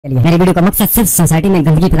के लिए मेरी वीडियो का मकसद सिर्फ सोसाइटी में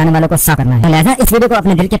गंदगी फैलाने वालों को साफ करना है। लिहाजा इस वीडियो को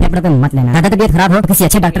अपने दिल के फेफड़ों पे मत लेना। ज्यादा तबीयत खराब हो तो किसी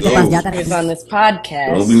अच्छे डॉक्टर के पास जाकर on this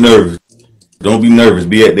podcast. Don't be nervous. Don't be nervous.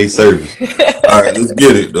 Be at their service. All right, let's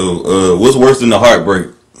get it though. What's worse than a heartbreak?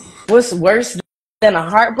 What's worse than a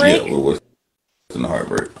heartbreak? Yeah, what's worse than a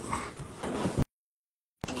heartbreak?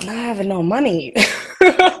 Not having no money.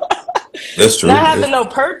 That's true. Not having no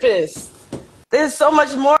purpose. There's so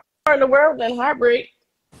much more in the world than heartbreak.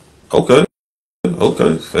 Okay.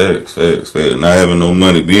 Okay. Facts. Not having no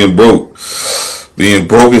money. Being broke. Being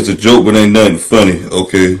broke is a joke, but ain't nothing funny.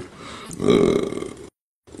 Okay.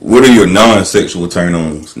 What are your non-sexual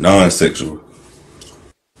turn-ons? Non-sexual.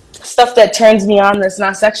 Stuff that turns me on that's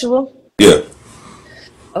not sexual? Yeah.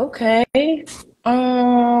 Okay.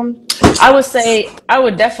 I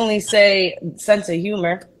would definitely say sense of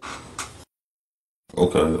humor.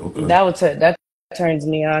 Okay. That turns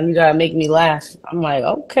me on. You gotta make me laugh. I'm like,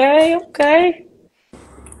 okay.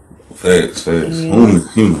 Facts.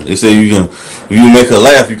 Humor. They say if you make her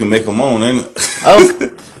laugh, you can make her moan, ain't it?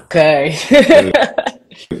 Okay.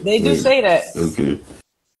 They do say that. Okay.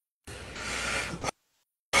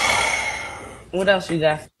 What else you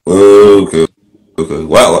got? Okay.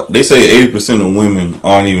 Wow. They say 80% of women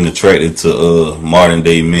aren't even attracted to modern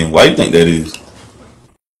day men. Why do you think that is?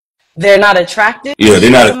 They're not attracted They're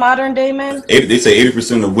not to modern day men? They say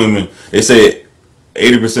 80% of women. They say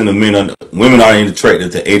 80% of women aren't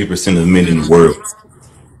attracted to 80% of men in the world.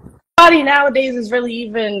 Nobody nowadays is really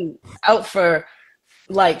even out for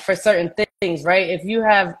certain things, right? If you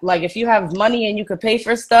have money and you could pay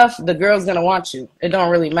for stuff, the girl's gonna want you. It don't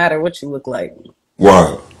really matter what you look like.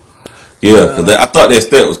 Wow. Yeah, because I thought that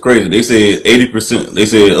stat was crazy. They said 80%. They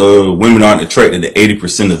said women aren't attracted to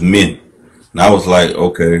 80% of men, and I was like,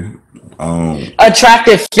 okay.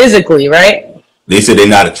 Attractive physically, right? They said they're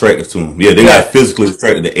not attractive to them. Yeah, they're not physically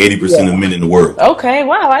attracted to 80% of men in the world. Okay,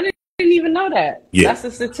 wow, I didn't even know that. Yeah, that's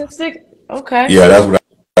a statistic. Okay. Yeah, that's what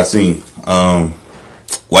I seen.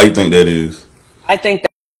 Why do you think that is? I think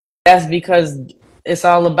that's because it's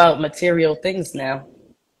all about material things now.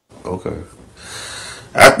 Okay.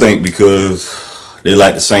 I think because they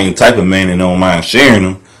like the same type of man and don't mind sharing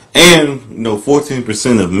them. And,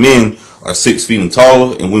 14% of men are 6 feet and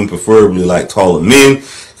taller, and women preferably like taller men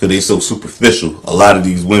because they're so superficial. A lot of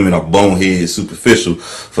these women are bonehead superficial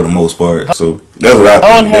for the most part. So that's what I think.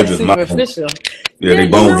 Bonehead superficial. Yeah, they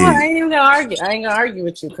bonehead. I ain't even gonna argue. I ain't gonna argue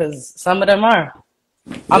with you because some of them are.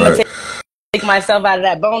 I'm gonna take myself out of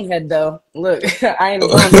that bonehead though. Look, I ain't a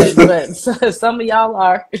bonehead, but some of y'all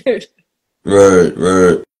are.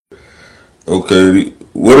 Right. Okay.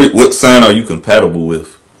 What sign are you compatible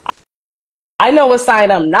with? I know what sign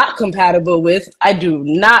I'm not compatible with. I do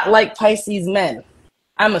not like Pisces men.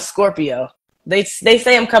 I'm a Scorpio. They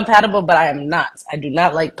say I'm compatible, but I am not. I do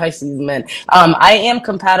not like Pisces men. I am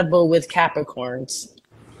compatible with Capricorns.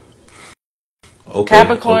 Okay.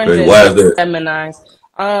 Capricorns and why is that? Geminis.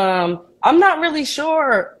 I'm not really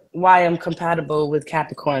sure why I'm compatible with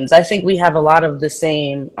Capricorns. I think we have a lot of the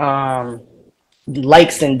same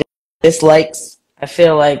likes and dislikes. I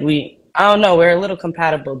feel like I don't know, we're a little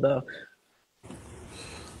compatible though.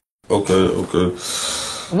 Okay.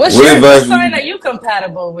 What sign are you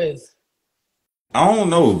compatible with? I don't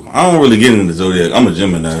know. I don't really get into the zodiac. I'm a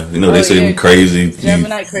Gemini. They say we crazy.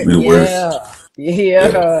 Gemini crazy.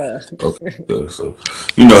 Yeah. Okay. So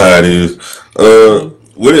you know how it is.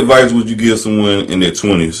 What advice would you give someone in their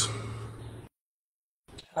 20s?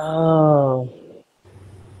 Oh.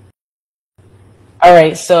 All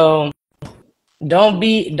right. So don't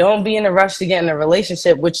be in a rush to get in a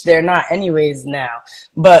relationship, which they're not anyways now.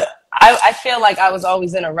 But I feel like I was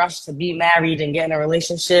always in a rush to be married and get in a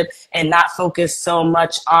relationship and not focus so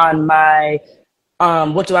much on my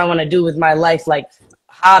what do I want to do with my life, like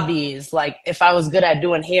hobbies. Like if I was good at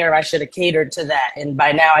doing hair, I should have catered to that, and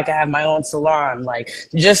by now I can have my own salon. Like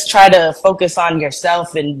just try to focus on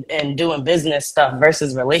yourself and doing business stuff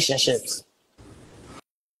versus relationships.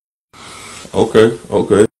 Okay.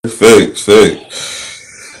 Facts.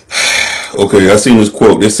 Okay, I seen this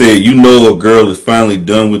quote. They said, a girl is finally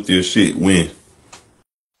done with your shit when?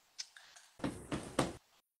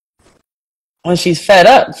 When she's fed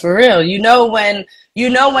up, for real. When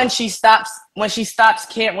she stops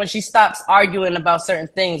arguing about certain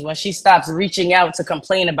things, when she stops reaching out to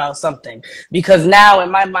complain about something. Because now in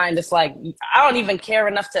my mind it's like I don't even care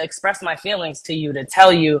enough to express my feelings to you to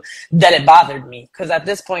tell you that it bothered me. Because at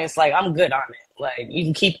this point it's like I'm good on it. Like you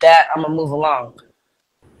can keep that, I'm gonna move along.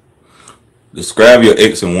 Describe your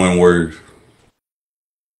ex in one word.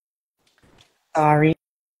 Sorry.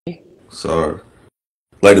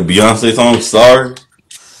 Like the Beyonce song, Sorry?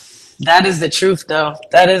 That is the truth, though.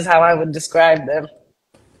 That is how I would describe them.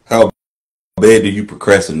 How bad do you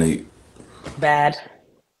procrastinate? Bad.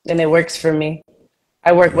 And it works for me.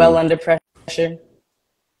 I work well under pressure.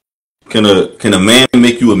 Can a man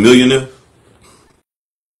make you a millionaire?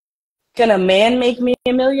 Can a man make me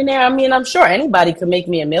a millionaire? I mean, I'm sure anybody could make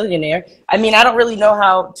me a millionaire. I mean, I don't really know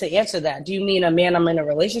how to answer that. Do you mean a man I'm in a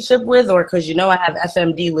relationship with, or because I have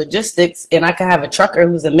FMD logistics and I can have a trucker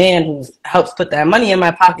who's a man who helps put that money in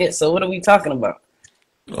my pocket? So what are we talking about?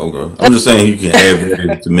 Okay, I'm just saying you can have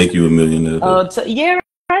that to make you a millionaire. Oh, yeah,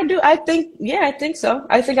 I do. I think so.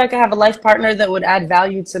 I think I could have a life partner that would add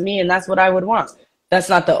value to me, and that's what I would want. That's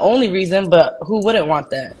not the only reason, but who wouldn't want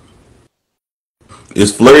that?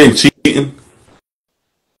 Is flirting cheating?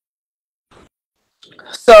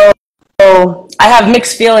 So I have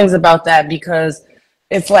mixed feelings about that because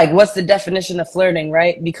it's like, what's the definition of flirting,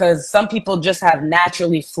 right? Because some people just have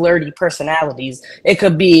naturally flirty personalities. It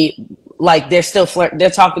could be like they're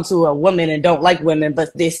talking to a woman and don't like women,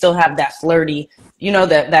 but they still have that flirty,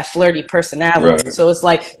 that flirty personality. Right. So it's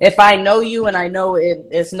like, if I know you and I know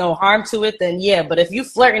it's no harm to it, then yeah. But if you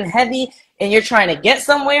flirting heavy and you're trying to get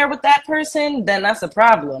somewhere with that person, then that's a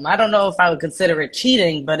problem. I don't know if I would consider it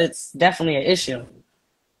cheating, but it's definitely an issue.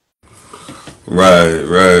 Right.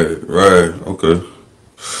 Okay.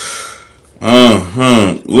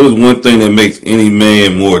 What is one thing that makes any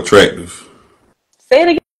man more attractive? Say it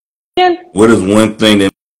again. What is one thing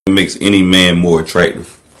that makes any man more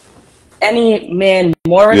attractive? Any man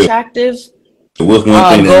more Yeah. attractive? So what's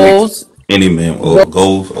one thing that Goals. makes any man? Oh,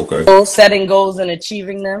 goals. Okay. Setting goals and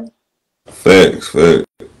achieving them. Facts.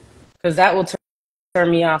 Because that will turn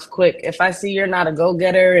me off quick. If I see you're not a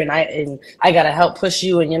go-getter and I gotta help push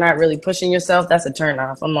you and you're not really pushing yourself, that's a turn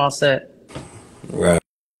off. I'm all set. Right.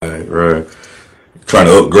 Trying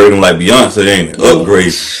to upgrade him like Beyonce, ain't it?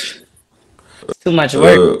 Upgrade. Too much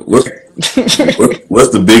work. What's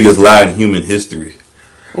the biggest lie in human history?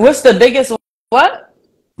 What's the biggest what?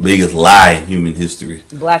 Biggest lie in human history.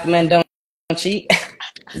 Black men don't cheat.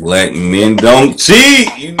 Black men don't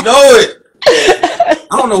cheat. You know it.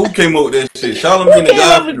 I don't know who came up with that shit. Charlamagne the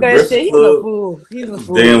God from the Breakfast He's a Club. fool. He's a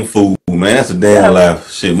fool. Damn fool, man. That's a damn lie.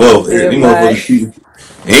 Shit, motherfucker. These motherfuckers cheating.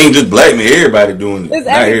 It ain't just black men. Everybody doing it. It's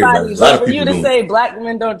Not everybody. everybody. A lot of For you people to doing say it. black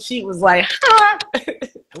men don't cheat was like, ha. I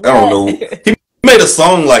don't know. He made a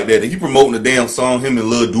song like that. He promoting the damn song. Him and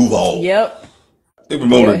Lil Duval. Yep. They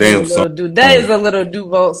promoting a damn song. That is a little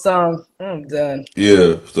Duval song. I'm done.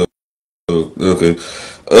 Yeah. So okay.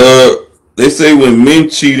 They say when a man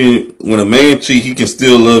cheat, he can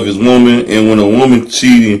still love his woman, and when a woman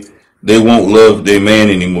cheating, they won't love their man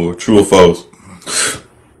anymore. True or false?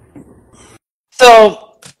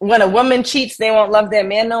 So when a woman cheats, they won't love their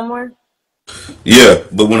man no more? Yeah,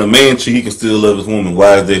 but when a man cheat, he can still love his woman.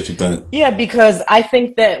 Why is that, you think? Yeah, because I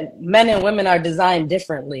think that men and women are designed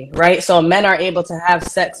differently, right? So men are able to have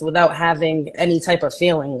sex without having any type of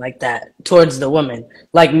feeling like that towards the woman.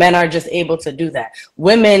 Like men are just able to do that.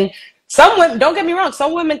 Some women, don't get me wrong,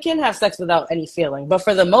 some women can have sex without any feeling, but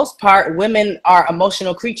for the most part, women are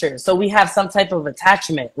emotional creatures. So we have some type of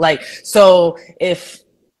attachment. Like, so if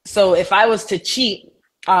I was to cheat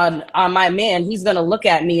on my man, he's gonna look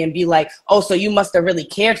at me and be like, oh, so you must have really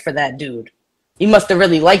cared for that dude. You must have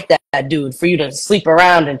really liked that dude for you to sleep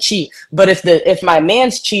around and cheat. But if my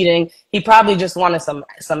man's cheating, he probably just wanted some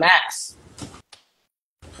ass.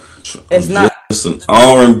 It's not just an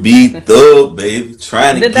R&B thug, baby,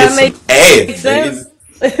 trying to get some ass, sense?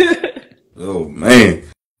 baby. Oh man.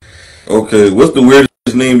 Okay, what's the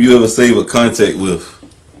weirdest name you ever saved a contact with?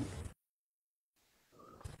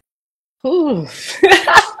 Ooh.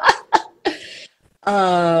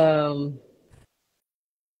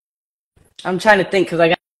 I'm trying to think because I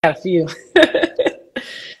got a few.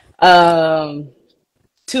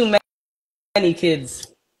 Too many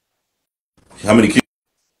kids. How many kids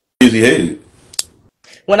he had?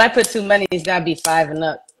 When I put too many, it's gotta be 5 and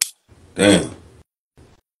up. Damn.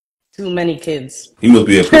 Too many kids. He must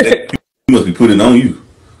be putting on you.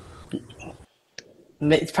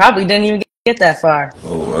 It probably didn't even get that far.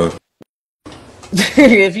 Oh wow.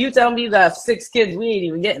 If you tell me you got 6 kids, we ain't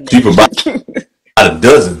even getting there. Cheap about a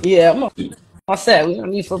dozen. Yeah, I'm all set. We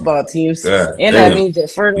don't need football teams. God, and damn. that means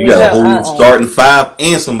that further You got a whole starting 5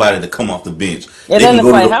 and somebody to come off the bench. And then it's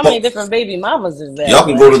like, how many different baby mamas is that? Y'all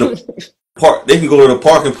can go to the park. They can go to the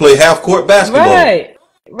park and play half court basketball.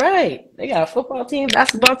 Right. They got football teams,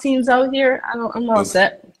 basketball teams out here. I'm all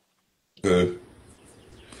set. Okay.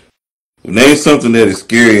 Name something that is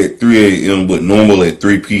scary at 3 a.m. but normal at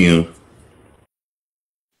 3 p.m.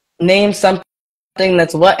 Name something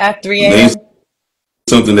that's what at 3 a.m.? Name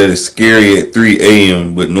something that is scary at 3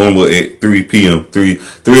 a.m. but normal at 3 p.m. 3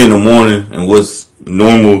 in the morning, and what's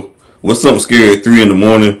normal What's something scary at 3 in the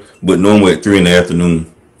morning, but normal at 3 in the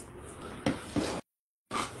afternoon?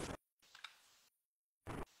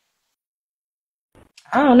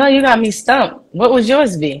 I don't know. You got me stumped. What would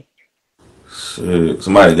yours be? Shit,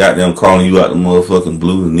 somebody got them calling you out the motherfucking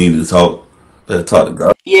blue and needed to talk. Better talk to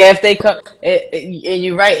God. Yeah, if they come, and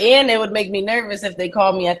you right in, it would make me nervous if they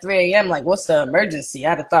called me at 3 a.m. Like, what's the emergency?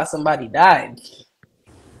 I'd have thought somebody died.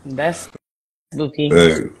 That's spooky.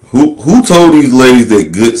 Who told these ladies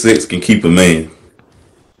that good sex can keep a man?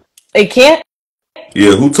 They can't.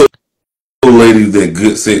 Yeah, who told ladies that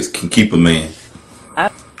good sex can keep a man? I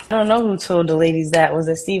don't know who told the ladies that. Was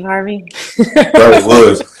it Steve Harvey? Probably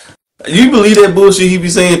was. You believe that bullshit he be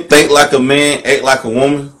saying? Think like a man, act like a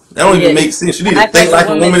woman. That don't even Yeah, make sense. You need to act think like a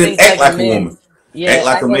like a woman, woman and think act like a like a man. woman. Act Yeah, like a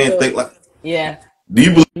act like man, a think like. yeah. Do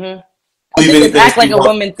you hmm I believe think it's anything act like Steve a Harvey?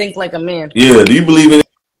 woman, think like a man. Yeah. Do you believe in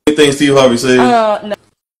anything Steve Harvey says? No,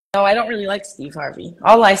 no, I don't really like Steve Harvey.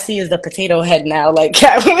 All I see is the potato head now, like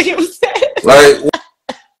Cat Williams said. Like,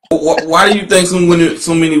 why do you think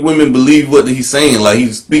so many women believe what he's saying? Like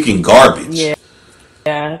he's speaking garbage. Yeah,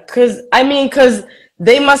 yeah. Cause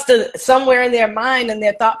they must have somewhere in their mind and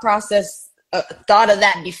their thought process thought of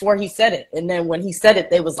that before he said it, and then when he said it,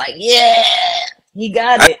 they was like, "Yeah, he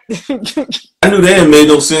got I, it." I knew that made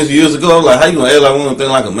no sense years ago. I was like, how you gonna act like one thing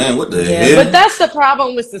like a man? What the Yeah, but hell? that's the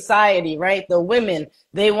problem with society, right? The women,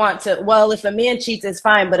 they want to, well, if a man cheats, it's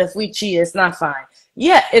fine, but if we cheat, it's not fine.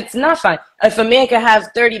 Yeah, it's not fine. If a man can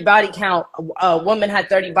have 30 body count, a woman had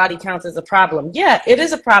 30 body counts is a problem. Yeah, it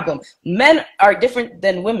is a problem. Men are different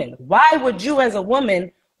than women. Why would you as a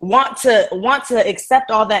woman want to accept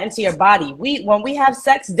all that into your body? When we have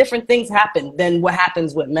sex, different things happen than what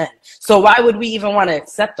happens with men. So why would we even want to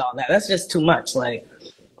accept all that? That's just too much. Like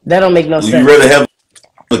that don't make no Would you sense. rather have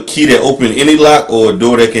a key that open any lock or a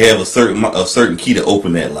door that can have a certain key to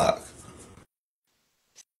open that lock?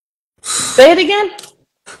 Say it again.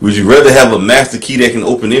 Would you rather have a master key that can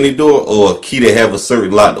open any door or a key that have a certain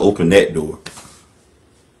lock to open that door?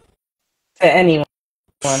 To anyone.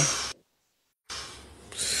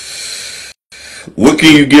 What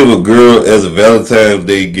can you give a girl as a Valentine's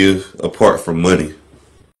Day gift apart from money?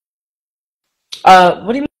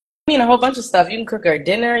 What do you mean? A whole bunch of stuff. You can cook her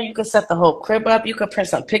dinner. You can set the whole crib up. You could print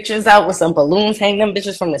some pictures out with some balloons, hang them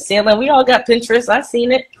bitches from the ceiling. We all got Pinterest. I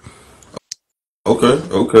seen it. Okay,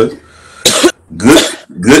 okay.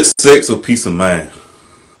 Good sex or peace of mind?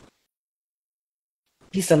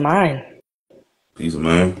 Peace of mind. Peace of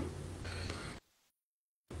mind.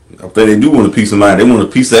 I think they do want a piece of mind. They want a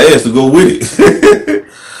piece of ass to go with it.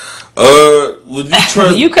 Would you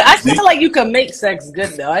trust? You could. I feel like you could make sex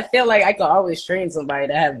good though. I feel like I could always train somebody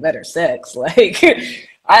to have better sex. Like,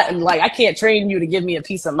 I can't train you to give me a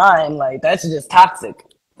peace of mind. Like that's just toxic.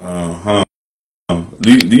 Uh huh.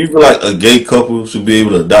 Do you feel like a gay couple should be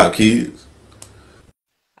able to adopt kids?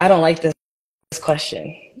 I don't like this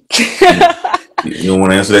question. You don't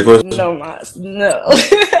want to answer that question? No, no.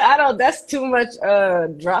 I don't. That's too much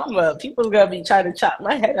drama. People gonna be trying to chop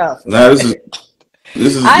my head off. Nah,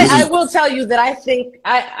 this is I will tell you that I think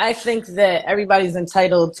that everybody's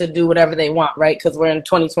entitled to do whatever they want, right? Because we're in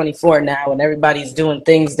 2024 now, and everybody's doing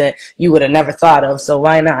things that you would have never thought of. So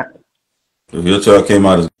why not? If your child came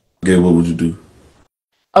out as gay, what would you do?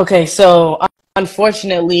 Okay, so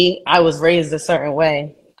unfortunately, I was raised a certain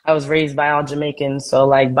way. I was raised by all Jamaicans, so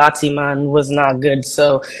like Batiman was not good.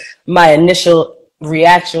 So my initial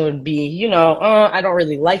reaction would be, I don't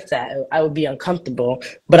really like that. I would be uncomfortable,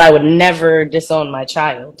 but I would never disown my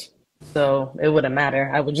child. So it wouldn't matter.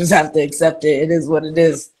 I would just have to accept it. It is what it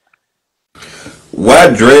is. Why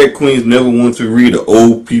drag queens never want to read to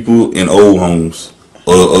old people in old homes,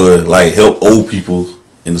 or like help old people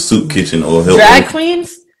in the soup kitchen, or help Drag old,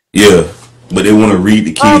 queens? yeah, but they want to read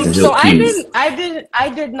the kids and So help kids. I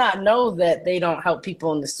did not know that they don't help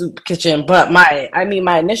people in the soup kitchen, but my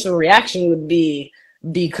initial reaction would be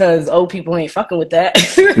because old people ain't fucking with that.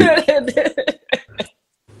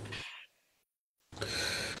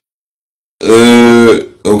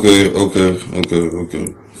 Okay.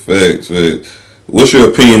 Facts. What's your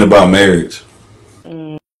opinion about marriage?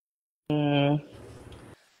 Mm,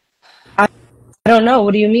 I don't know.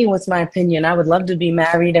 What do you mean? What's my opinion? I would love to be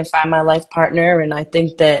married and find my life partner, and I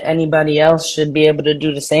think that anybody else should be able to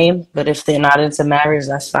do the same. But if they're not into marriage,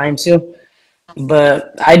 that's fine too.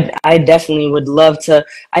 But I definitely would love to.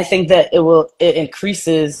 I think that it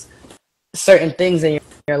increases certain things in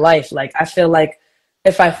your life. Like I feel like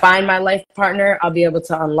if I find my life partner, I'll be able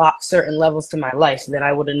to unlock certain levels to my life that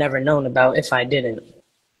I would have never known about if I didn't.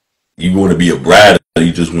 You want to be a bride, or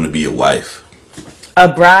you just want to be a wife?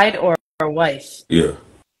 A bride or a wife? Yeah.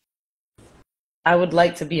 I would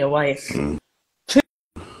like to be a wife. Mm.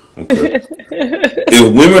 Okay.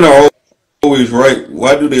 If women are always right,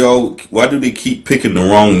 why do they keep picking the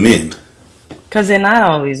wrong men? Because they're not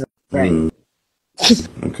always right. Mm,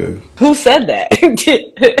 okay. Who said that?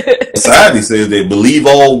 Society says they believe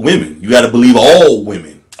all women. You got to believe all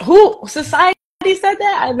women. Who society said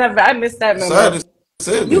that? I missed that memo. Society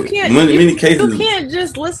said You that. can't Many you cases, can't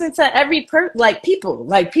just listen to every like people,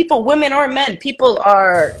 women or men. People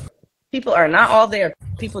are not all there.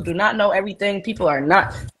 People do not know everything. People are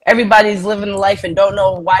not. Everybody's living life and don't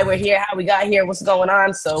know why we're here, how we got here, what's going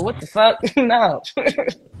on. So what the fuck? No.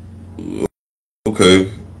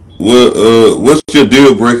 okay. What's your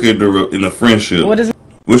deal breaker in a friendship? What is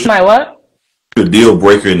What's my what? your deal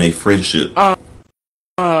breaker in a friendship?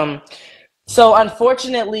 Um. So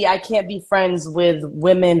unfortunately, I can't be friends with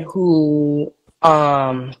women who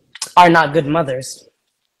are not good mothers.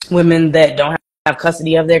 Women that don't have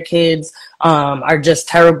custody of their kids, are just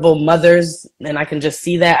terrible mothers, and I can just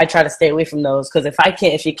see that. I try to stay away from those because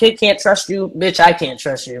if your kid can't trust you, bitch, I can't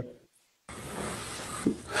trust you.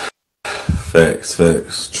 Facts,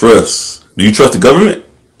 facts. Trust. Do you trust the government?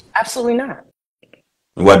 Absolutely not.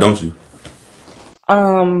 Why don't you?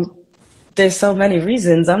 Um, there's so many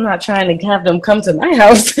reasons. I'm not trying to have them come to my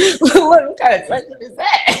house. What kind of question is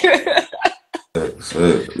that? Facts, facts.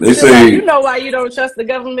 They Just like, you say, know why you don't trust the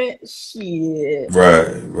government? Shit.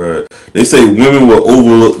 right, right. They say women will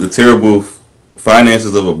overlook the terrible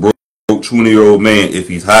finances of a broke 20-year-old man if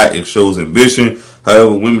he's hot and shows ambition.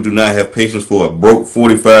 However, women do not have patience for a broke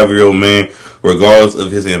 45-year-old man, regardless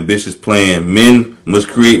of his ambitious plan. Men must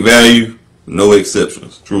create value, no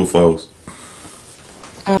exceptions. True or false?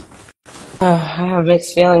 I have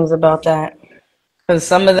mixed feelings about that because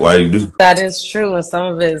some of Why do you do? that is true, and some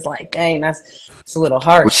of it is like, dang, it's a little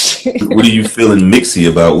harsh. What are you feeling mixy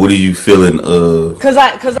about? What are you feeling Because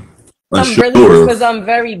unsure of? I'm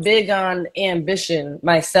very big on ambition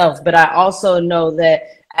myself, but I also know that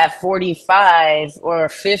at 45 or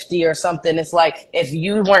 50 or something, it's like if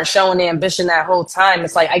you weren't showing ambition that whole time,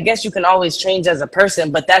 it's like I guess you can always change as a person,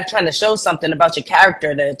 but that kind of shows something about your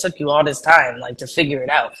character that it took you all this time, like to figure it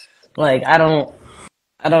out. Like I don't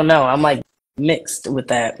know. I'm like mixed with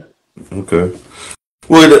that. Okay.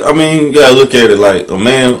 Well, I mean, you gotta look at it like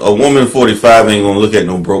a woman 45 ain't gonna look at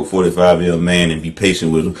no broke 45-year-old man and be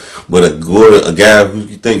patient with him. But a guy who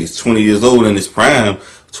you think is 20 years old in his prime,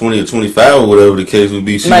 20 or 25 or whatever the case would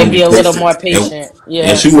be, she Might gonna be be a little patient. more patient. And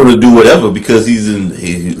Yeah, she wanna do whatever because he's in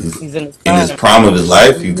his in his prime. prime of his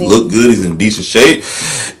life. He Hmm. look good, he's in decent shape.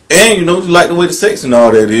 And you know, you like the way the sex and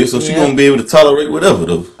all that is, so she Yeah. gonna be able to tolerate whatever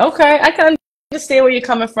though. Okay, I can understand where you're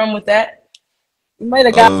coming from with that. You might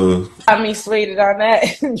have Uh, got me swayed on that.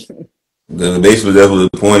 Basically, that's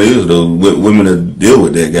what the point is, though. Women to deal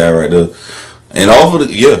with that guy right there, and all for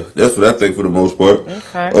the yeah, that's what I think for the most part.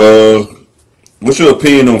 Okay. Uh, what's your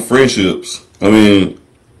opinion on friendships? I mean,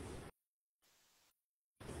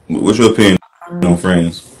 what's your opinion on Um,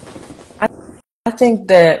 friends? I, I think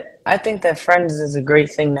that friends is a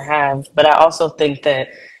great thing to have, but I also think that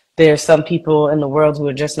there's some people in the world who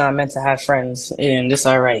are just not meant to have friends, and it's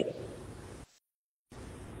all right.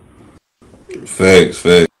 Facts,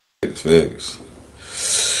 facts, facts.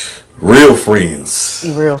 Real friends.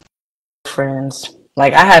 Real friends.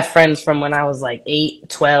 Like I had friends from when I was like 8,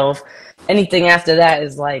 12. Anything after that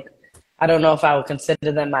is like I don't know if I would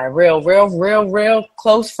consider them my real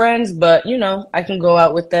close friends, but you know, I can go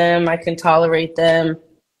out with them, I can tolerate them,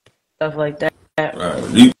 stuff like that.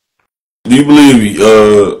 Right. Do you believe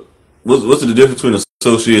what's the difference between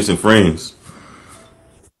associates and friends?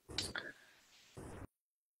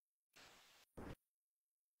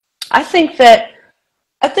 I think that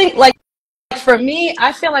I think like for me,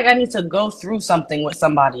 I feel like I need to go through something with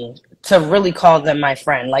somebody to really call them my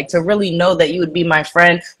friend. Like to really know that you would be my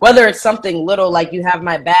friend, whether it's something little like you have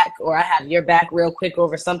my back or I have your back real quick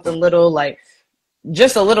over something little, like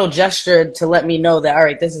just a little gesture to let me know that all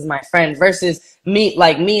right, this is my friend versus me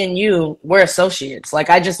and you, we're associates. Like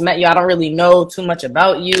I just met you, I don't really know too much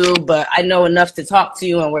about you, but I know enough to talk to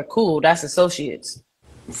you and we're cool. That's associates.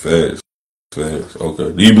 Facts, facts.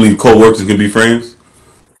 Okay. Do you believe co-workers can be friends?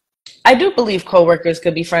 I do believe coworkers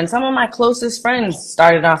could be friends. Some of my closest friends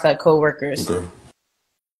started off at coworkers. Okay.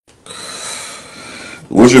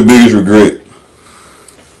 What's your biggest regret?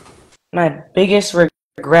 My biggest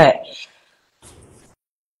regret.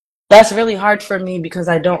 That's really hard for me because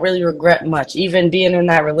I don't really regret much. Even being in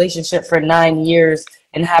that relationship for 9 years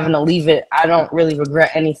and having to leave it, I don't really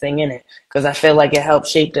regret anything in it because I feel like it helped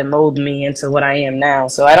shape and mold me into what I am now.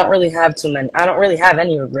 So I don't really have too many. I don't really have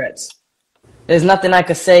any regrets. There's nothing I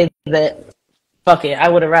could say that fuck it. I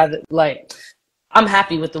would have rather like. I'm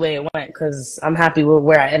happy with the way it went because I'm happy with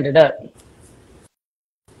where I ended up.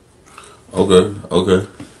 Okay, okay.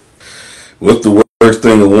 What's the worst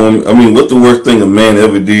thing a woman? I mean, what's the worst thing a man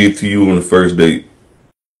ever did to you on the first date?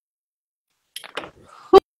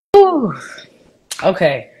 Whew.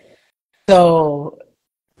 Okay, so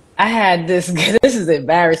I had this. This is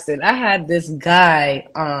embarrassing. I had this guy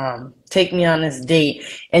take me on this date,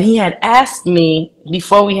 and he had asked me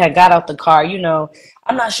before we had got out the car.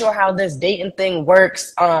 I'm not sure how this dating thing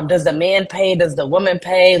works. Does the man pay? Does the woman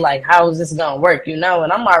pay? Like, how is this gonna work? And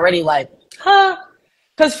I'm already like, huh?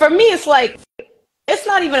 Because for me, it's like it's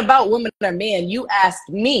not even about woman or man. You asked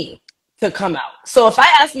me to come out. So if I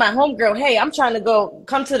ask my homegirl, hey, I'm trying to go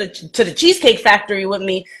come to the Cheesecake Factory with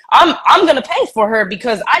me, I'm gonna pay for her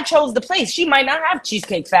because I chose the place. She might not have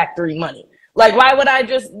Cheesecake Factory money. Like, why would I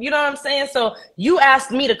just, you know what I'm saying? So you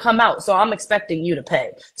asked me to come out, so I'm expecting you to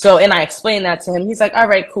pay. So, and I explained that to him. He's like, all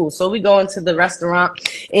right, cool. So we go into the restaurant,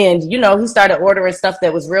 and he started ordering stuff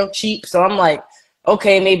that was real cheap. So I'm like,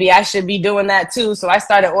 okay, maybe I should be doing that too. So I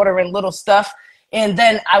started ordering little stuff. And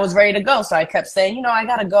then I was ready to go. So I kept saying, I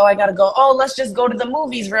gotta go, I gotta go. Oh, let's just go to the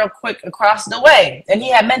movies real quick across the way. And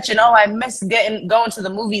he had mentioned, oh, I miss going to the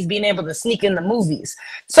movies, being able to sneak in the movies.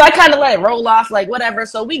 So I kind of let it roll off, like whatever.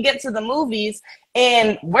 So we get to the movies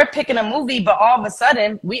and we're picking a movie, but all of a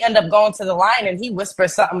sudden we end up going to the line and he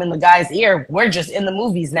whispers something in the guy's ear. We're just in the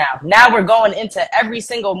movies now. Now we're going into every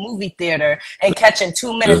single movie theater and catching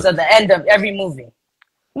 2 minutes of the end of every movie.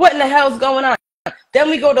 What in the hell's going on? Then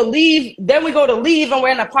we go to leave and we're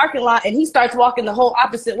in a parking lot and he starts walking the whole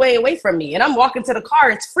opposite way away from me. And I'm walking to the car,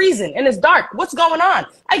 it's freezing and it's dark. What's going on?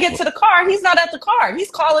 I get to the car, he's not at the car. He's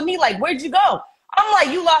calling me like, where'd you go? I'm like,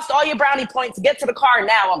 you lost all your brownie points. Get to the car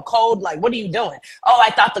now. I'm cold. Like, what are you doing? Oh, I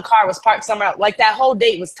thought the car was parked somewhere else. Like, that whole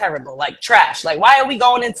date was terrible. Like, trash. Like, why are we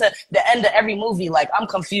going into the end of every movie? Like, I'm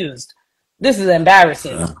confused. This is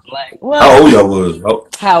embarrassing. Like, well, How old y'all was?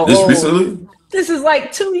 how This old? recently? This is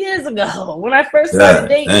like 2 years ago when I first started God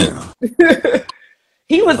dating. damn.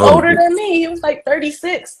 He was Oh, older than me. He was like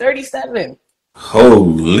 36, 37.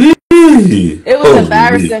 holy. It was Holy.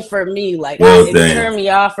 embarrassing for me. Like, Well, it damn. turned me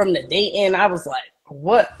off from the dating. I was like,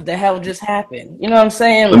 what the hell just happened? You know what I'm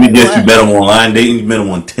saying? Let me Like, guess, you what? met him online dating? You met him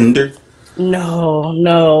on Tinder? No,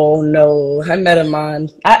 no, no. I met him on,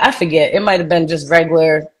 I forget. It might have been just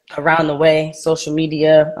regular around the way, social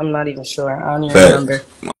media. I'm not even sure. I don't even Facts. remember.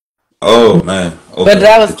 Oh, man. But Okay.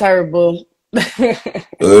 that was terrible.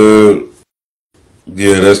 Uh,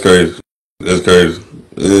 yeah, that's crazy. That's crazy.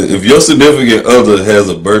 If your significant other has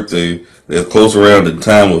a birthday that's close around the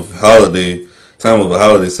time of a holiday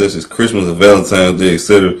such as Christmas or Valentine's Day,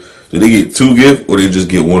 etc., do they get two gifts or they just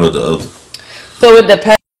get one or the other? So it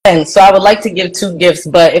depends. So I would like to give two gifts,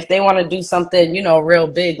 but if they want to do something, real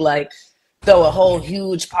big, like throw a whole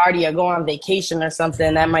huge party or go on vacation or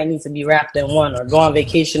something, that might need to be wrapped in one, or go on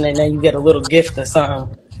vacation and then you get a little gift or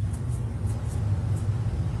something.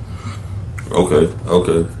 Okay,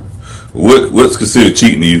 okay. What's considered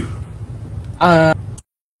cheating to you? Um,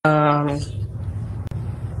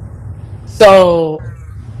 so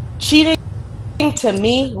cheating to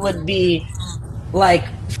me would be like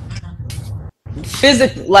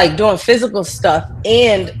like doing physical stuff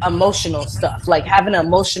and emotional stuff. Like having an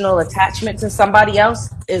emotional attachment to somebody else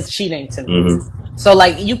is cheating to me. Hmm. So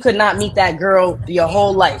like you could not meet that girl your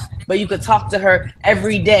whole life, but you could talk to her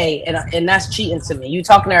every day, and that's cheating to me. You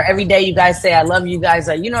talking to her every day, you guys say I love you, guys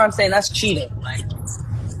are, you know what I'm saying? That's cheating. Like,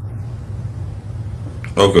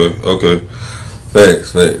 Okay, okay.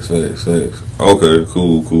 Facts. Okay,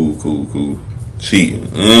 cool. Cheating.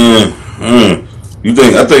 I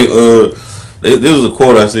think there was a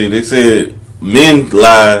quote I see. They said men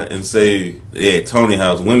lie and say at Tony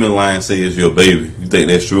House, women lie and say it's your baby. You think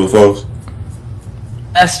that's true or false?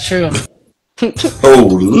 that's true.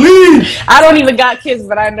 Holy. I don't even got kids,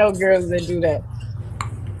 but I know girls that do that.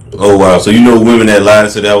 Oh wow. So you know women that lied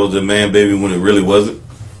and said that was the man baby when it really wasn't?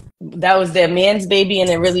 That was their man's baby and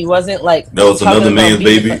it really wasn't, like That was talking another about man's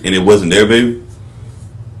being baby and it wasn't their baby?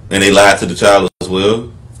 And they lied to the child as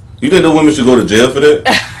well? You think the women should go to jail for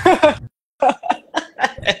that?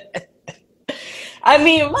 I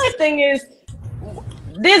mean, my thing is,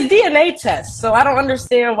 there's DNA tests, so I don't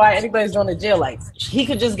understand why anybody's going to jail. Like, he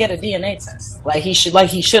could just get a DNA test, like he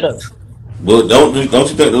should have. Well, don't you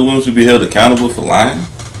think the women should be held accountable for lying,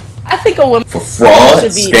 I think a for woman fraud,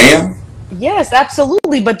 should be. scam? Yes,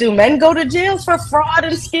 absolutely. But do men go to jail for fraud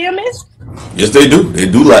and scamming? Yes, they do. They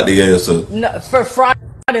do lock their ass up. No, for fraud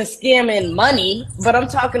and scamming money. But I'm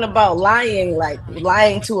talking about lying, like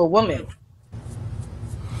lying to a woman.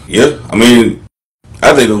 Yeah, I mean,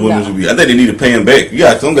 I think those women No. should be. I think they need to pay them back. You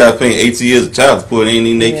got some guys paying 18 years of child support, and ain't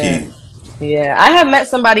even their Yeah. kid. Yeah, I had met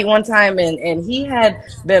somebody one time, and he had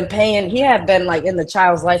been paying. He had been like in the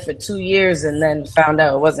child's life for 2 years, and then found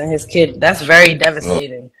out it wasn't his kid. That's very Oh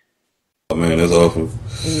devastating. man, that's awful.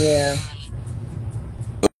 Yeah,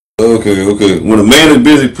 Okay, okay. When a man is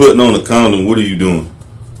busy putting on a condom, what are you doing?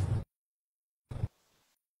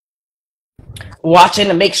 watching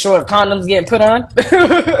to make sure condoms get put on.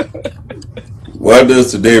 Why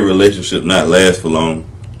does today's relationship not last for long?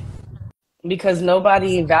 Because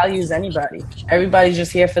nobody values anybody. Everybody's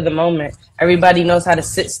just here for the moment. Everybody knows how to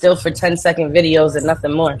sit still for 10-second videos and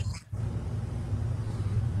nothing more.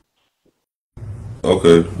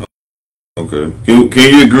 Okay, okay.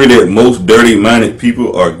 Can you agree that most dirty-minded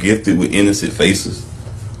people are gifted with innocent faces?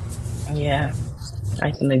 Yeah, I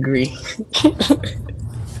can agree.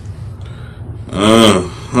 Uh,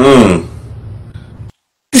 huh.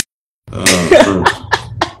 Uh,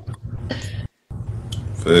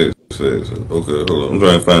 Facts, facts. Okay, hold on. I'm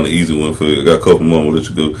trying to find the easy one for you. I got a couple more. I'll let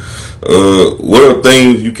you go. What are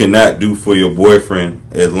things you cannot do for your boyfriend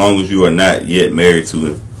as long as you are not yet married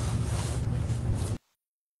to him?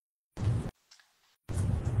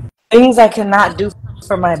 Things I cannot do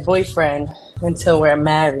for my boyfriend until we're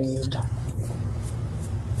married.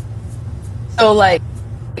 So like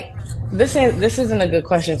this isn't a good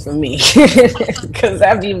question for me because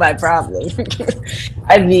that'd be my problem.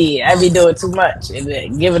 I'd be doing too much and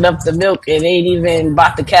then giving up the milk and ain't even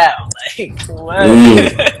bought the cow. Like what?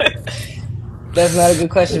 Mm, That's not a good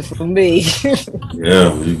question for me.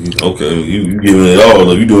 yeah. Okay. You giving it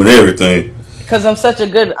all. You doing everything. Because I'm such a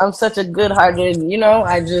good hearted,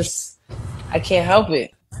 I can't help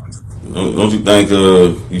it. Don't you think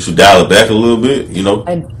you should dial it back a little bit? You know.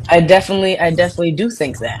 I definitely do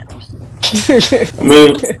think that.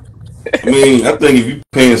 I mean, I think if you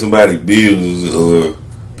paying somebody bills or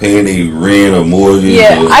paying a rent or mortgage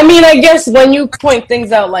Yeah, or I mean, I guess when you point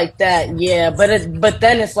things out like that, yeah, but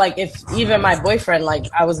then it's like if even my boyfriend, like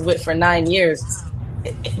I was with for 9 years,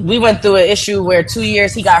 we went through an issue where 2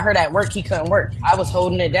 years he got hurt at work, he couldn't work. I was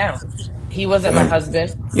holding it down. He wasn't my damn,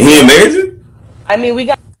 husband, you ain't married you? I mean, we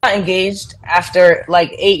got engaged after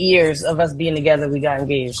like 8 years of us being together. We got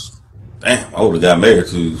engaged. Damn, I would have got married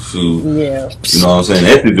to. Yeah. You know what I'm saying?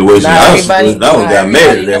 That situation, I would have got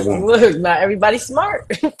married to that woman. Look, not everybody's smart.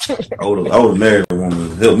 I would have married a woman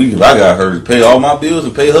to help me because I got her to pay all my bills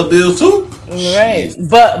and pay her bills too. Right, Shit.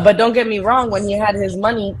 but don't get me wrong. When he had his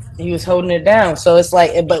money, he was holding it down. So it's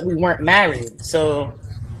like, but we weren't married. So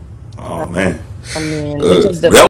Oh man, I mean, it just that